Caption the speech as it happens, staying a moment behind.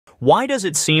Why does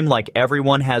it seem like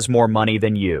everyone has more money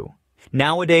than you?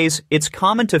 Nowadays, it's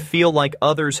common to feel like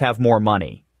others have more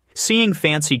money. Seeing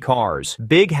fancy cars,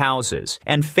 big houses,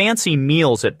 and fancy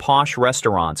meals at posh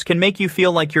restaurants can make you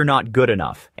feel like you're not good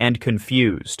enough and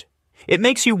confused. It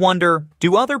makes you wonder,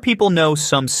 do other people know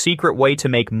some secret way to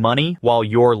make money while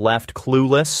you're left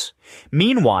clueless?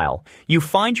 Meanwhile, you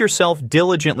find yourself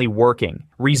diligently working,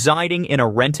 residing in a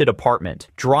rented apartment,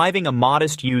 driving a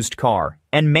modest used car,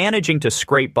 and managing to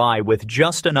scrape by with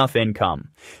just enough income.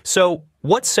 So,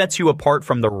 what sets you apart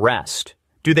from the rest?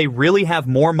 Do they really have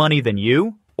more money than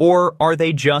you? Or are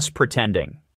they just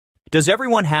pretending? Does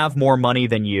everyone have more money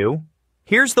than you?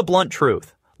 Here's the blunt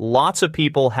truth. Lots of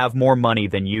people have more money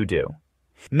than you do.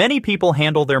 Many people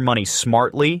handle their money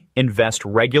smartly, invest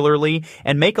regularly,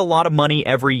 and make a lot of money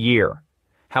every year.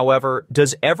 However,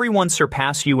 does everyone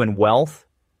surpass you in wealth?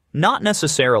 Not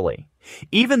necessarily.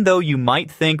 Even though you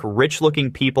might think rich-looking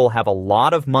people have a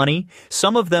lot of money,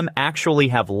 some of them actually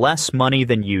have less money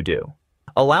than you do.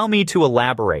 Allow me to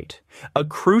elaborate. A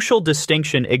crucial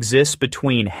distinction exists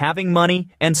between having money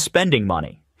and spending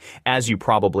money. As you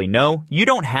probably know, you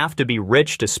don't have to be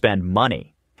rich to spend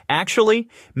money. Actually,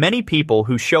 many people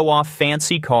who show off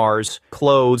fancy cars,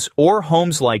 clothes, or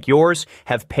homes like yours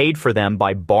have paid for them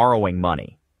by borrowing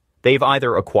money. They've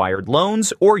either acquired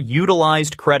loans or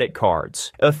utilized credit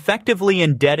cards, effectively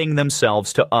indebting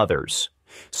themselves to others.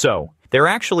 So, they're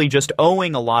actually just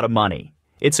owing a lot of money.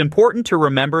 It's important to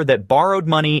remember that borrowed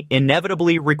money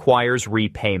inevitably requires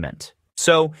repayment.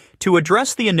 So, to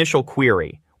address the initial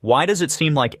query, why does it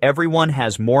seem like everyone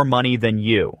has more money than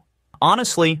you?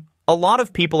 Honestly, a lot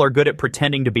of people are good at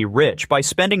pretending to be rich by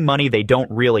spending money they don't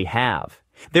really have.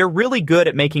 They're really good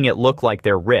at making it look like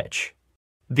they're rich.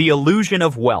 The illusion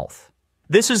of wealth.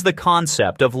 This is the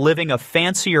concept of living a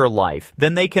fancier life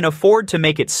than they can afford to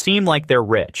make it seem like they're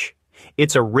rich.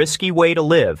 It's a risky way to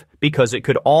live because it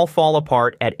could all fall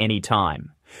apart at any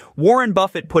time. Warren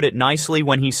Buffett put it nicely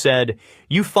when he said,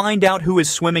 "You find out who is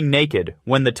swimming naked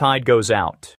when the tide goes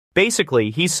out."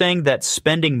 Basically, he's saying that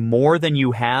spending more than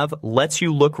you have lets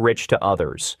you look rich to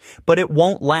others, but it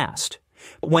won't last.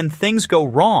 When things go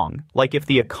wrong, like if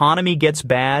the economy gets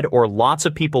bad or lots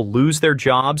of people lose their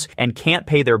jobs and can't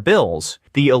pay their bills,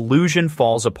 the illusion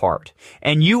falls apart,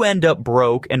 and you end up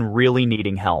broke and really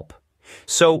needing help.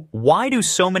 So, why do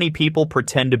so many people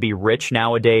pretend to be rich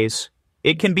nowadays?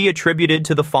 It can be attributed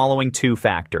to the following two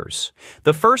factors.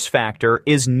 The first factor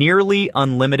is nearly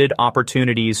unlimited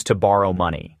opportunities to borrow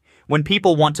money. When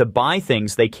people want to buy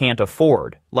things they can't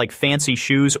afford, like fancy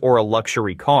shoes or a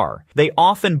luxury car, they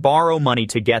often borrow money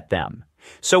to get them.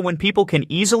 So when people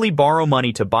can easily borrow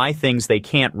money to buy things they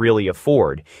can't really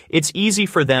afford, it's easy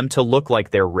for them to look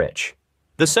like they're rich.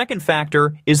 The second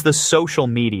factor is the social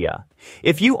media.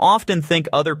 If you often think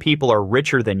other people are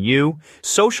richer than you,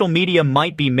 social media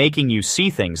might be making you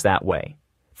see things that way.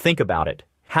 Think about it.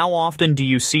 How often do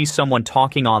you see someone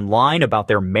talking online about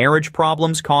their marriage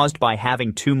problems caused by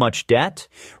having too much debt?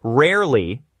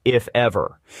 Rarely, if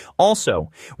ever. Also,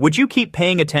 would you keep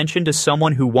paying attention to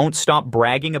someone who won't stop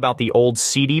bragging about the old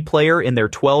CD player in their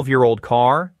 12-year-old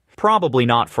car? Probably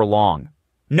not for long.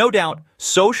 No doubt,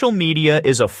 social media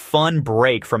is a fun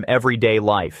break from everyday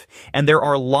life, and there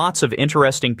are lots of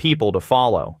interesting people to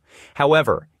follow.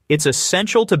 However, it's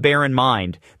essential to bear in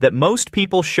mind that most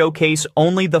people showcase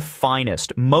only the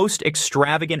finest, most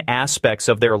extravagant aspects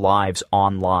of their lives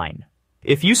online.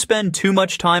 If you spend too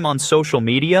much time on social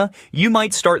media, you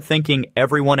might start thinking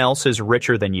everyone else is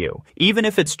richer than you, even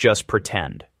if it's just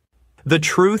pretend. The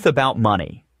truth about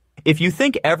money. If you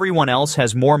think everyone else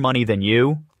has more money than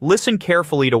you, listen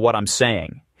carefully to what I'm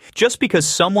saying. Just because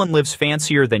someone lives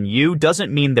fancier than you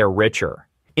doesn't mean they're richer.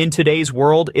 In today's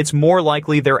world, it's more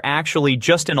likely they're actually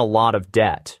just in a lot of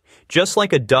debt. Just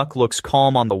like a duck looks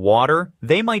calm on the water,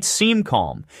 they might seem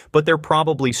calm, but they're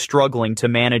probably struggling to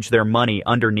manage their money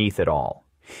underneath it all.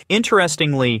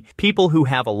 Interestingly, people who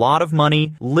have a lot of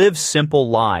money live simple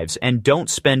lives and don't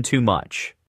spend too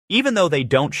much. Even though they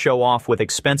don't show off with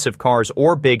expensive cars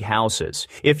or big houses,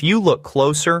 if you look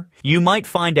closer, you might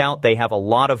find out they have a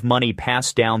lot of money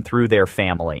passed down through their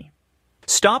family.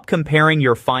 Stop comparing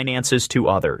your finances to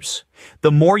others.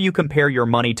 The more you compare your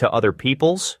money to other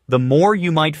people's, the more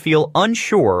you might feel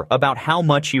unsure about how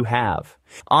much you have.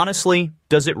 Honestly,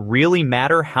 does it really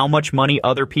matter how much money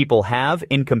other people have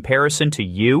in comparison to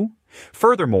you?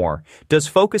 Furthermore, does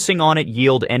focusing on it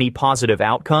yield any positive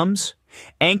outcomes?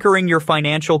 Anchoring your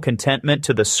financial contentment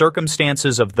to the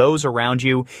circumstances of those around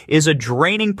you is a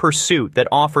draining pursuit that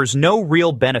offers no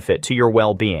real benefit to your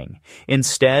well-being.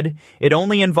 Instead, it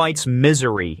only invites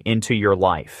misery into your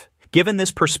life. Given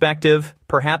this perspective,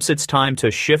 perhaps it's time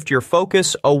to shift your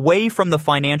focus away from the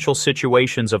financial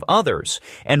situations of others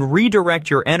and redirect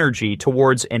your energy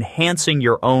towards enhancing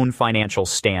your own financial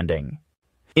standing.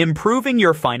 Improving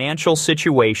your financial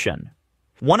situation.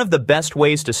 One of the best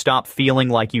ways to stop feeling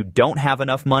like you don't have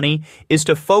enough money is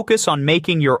to focus on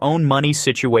making your own money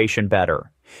situation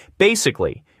better.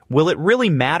 Basically, will it really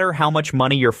matter how much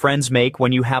money your friends make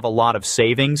when you have a lot of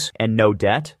savings and no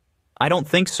debt? I don't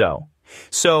think so.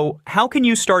 So, how can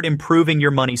you start improving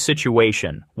your money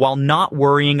situation while not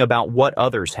worrying about what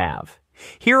others have?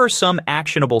 Here are some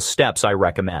actionable steps I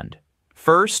recommend.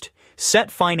 First, set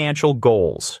financial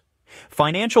goals.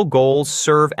 Financial goals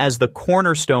serve as the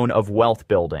cornerstone of wealth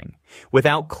building.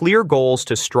 Without clear goals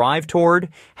to strive toward,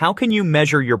 how can you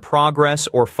measure your progress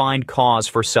or find cause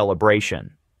for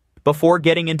celebration? Before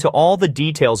getting into all the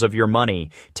details of your money,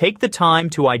 take the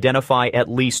time to identify at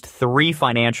least 3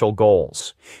 financial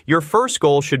goals. Your first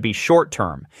goal should be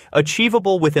short-term,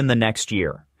 achievable within the next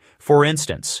year. For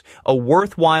instance, a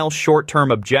worthwhile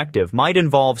short-term objective might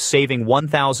involve saving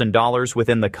 $1,000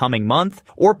 within the coming month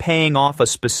or paying off a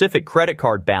specific credit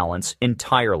card balance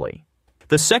entirely.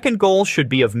 The second goal should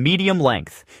be of medium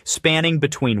length, spanning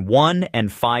between 1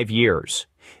 and 5 years.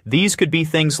 These could be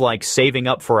things like saving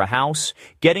up for a house,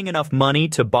 getting enough money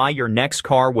to buy your next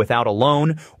car without a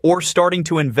loan, or starting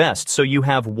to invest so you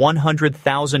have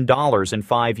 $100,000 in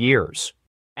 5 years.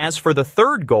 As for the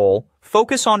third goal,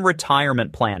 focus on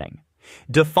retirement planning.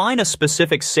 Define a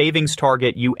specific savings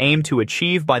target you aim to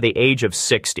achieve by the age of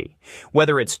 60,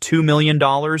 whether it's $2 million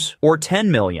or $10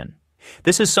 million.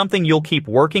 This is something you'll keep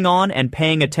working on and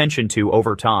paying attention to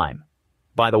over time.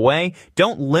 By the way,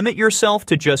 don't limit yourself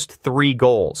to just 3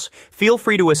 goals. Feel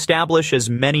free to establish as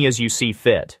many as you see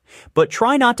fit. But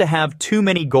try not to have too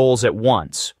many goals at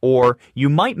once, or you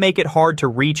might make it hard to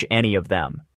reach any of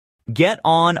them. Get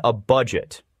on a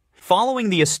budget. Following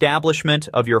the establishment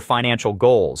of your financial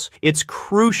goals, it's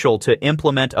crucial to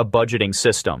implement a budgeting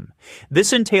system.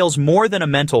 This entails more than a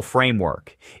mental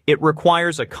framework. It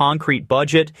requires a concrete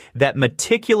budget that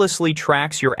meticulously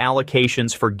tracks your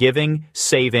allocations for giving,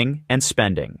 saving, and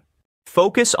spending.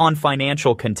 Focus on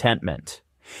financial contentment.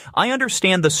 I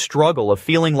understand the struggle of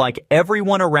feeling like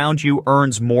everyone around you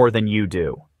earns more than you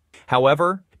do.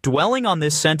 However, dwelling on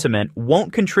this sentiment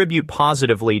won't contribute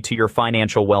positively to your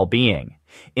financial well-being.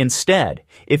 Instead,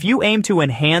 if you aim to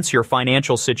enhance your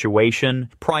financial situation,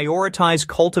 prioritize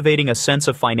cultivating a sense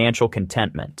of financial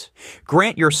contentment.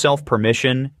 Grant yourself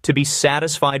permission to be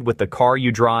satisfied with the car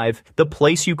you drive, the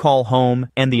place you call home,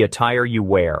 and the attire you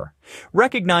wear.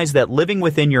 Recognize that living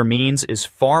within your means is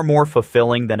far more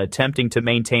fulfilling than attempting to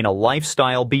maintain a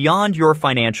lifestyle beyond your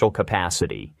financial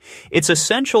capacity. It's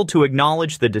essential to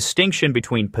acknowledge the distinction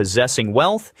between possessing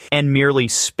wealth and merely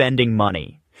spending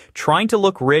money. Trying to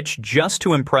look rich just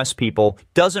to impress people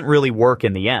doesn't really work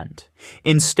in the end.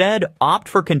 Instead, opt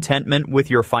for contentment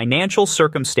with your financial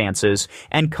circumstances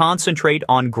and concentrate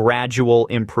on gradual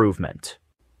improvement.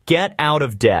 Get out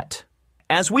of debt.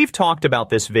 As we've talked about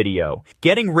this video,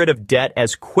 getting rid of debt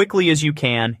as quickly as you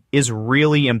can is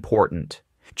really important.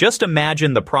 Just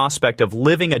imagine the prospect of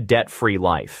living a debt-free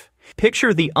life.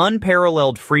 Picture the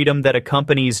unparalleled freedom that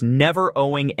accompanies never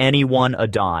owing anyone a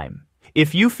dime.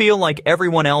 If you feel like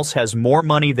everyone else has more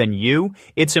money than you,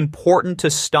 it's important to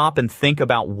stop and think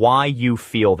about why you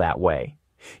feel that way.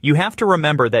 You have to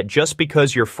remember that just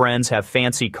because your friends have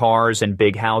fancy cars and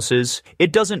big houses,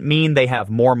 it doesn't mean they have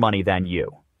more money than you.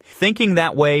 Thinking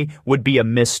that way would be a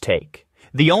mistake.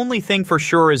 The only thing for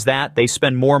sure is that they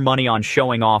spend more money on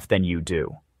showing off than you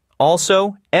do.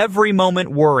 Also, every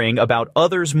moment worrying about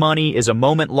others' money is a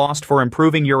moment lost for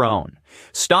improving your own.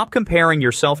 Stop comparing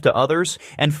yourself to others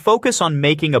and focus on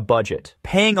making a budget,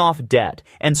 paying off debt,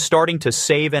 and starting to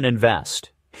save and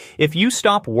invest. If you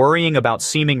stop worrying about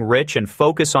seeming rich and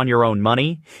focus on your own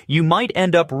money, you might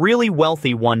end up really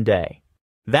wealthy one day.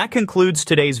 That concludes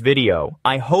today's video.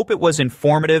 I hope it was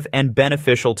informative and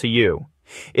beneficial to you.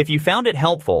 If you found it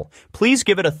helpful, please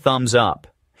give it a thumbs up.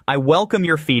 I welcome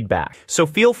your feedback, so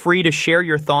feel free to share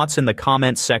your thoughts in the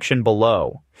comments section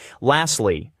below.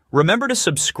 Lastly, remember to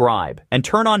subscribe and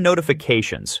turn on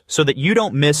notifications so that you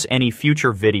don't miss any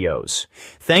future videos.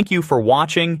 Thank you for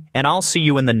watching, and I'll see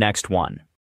you in the next one.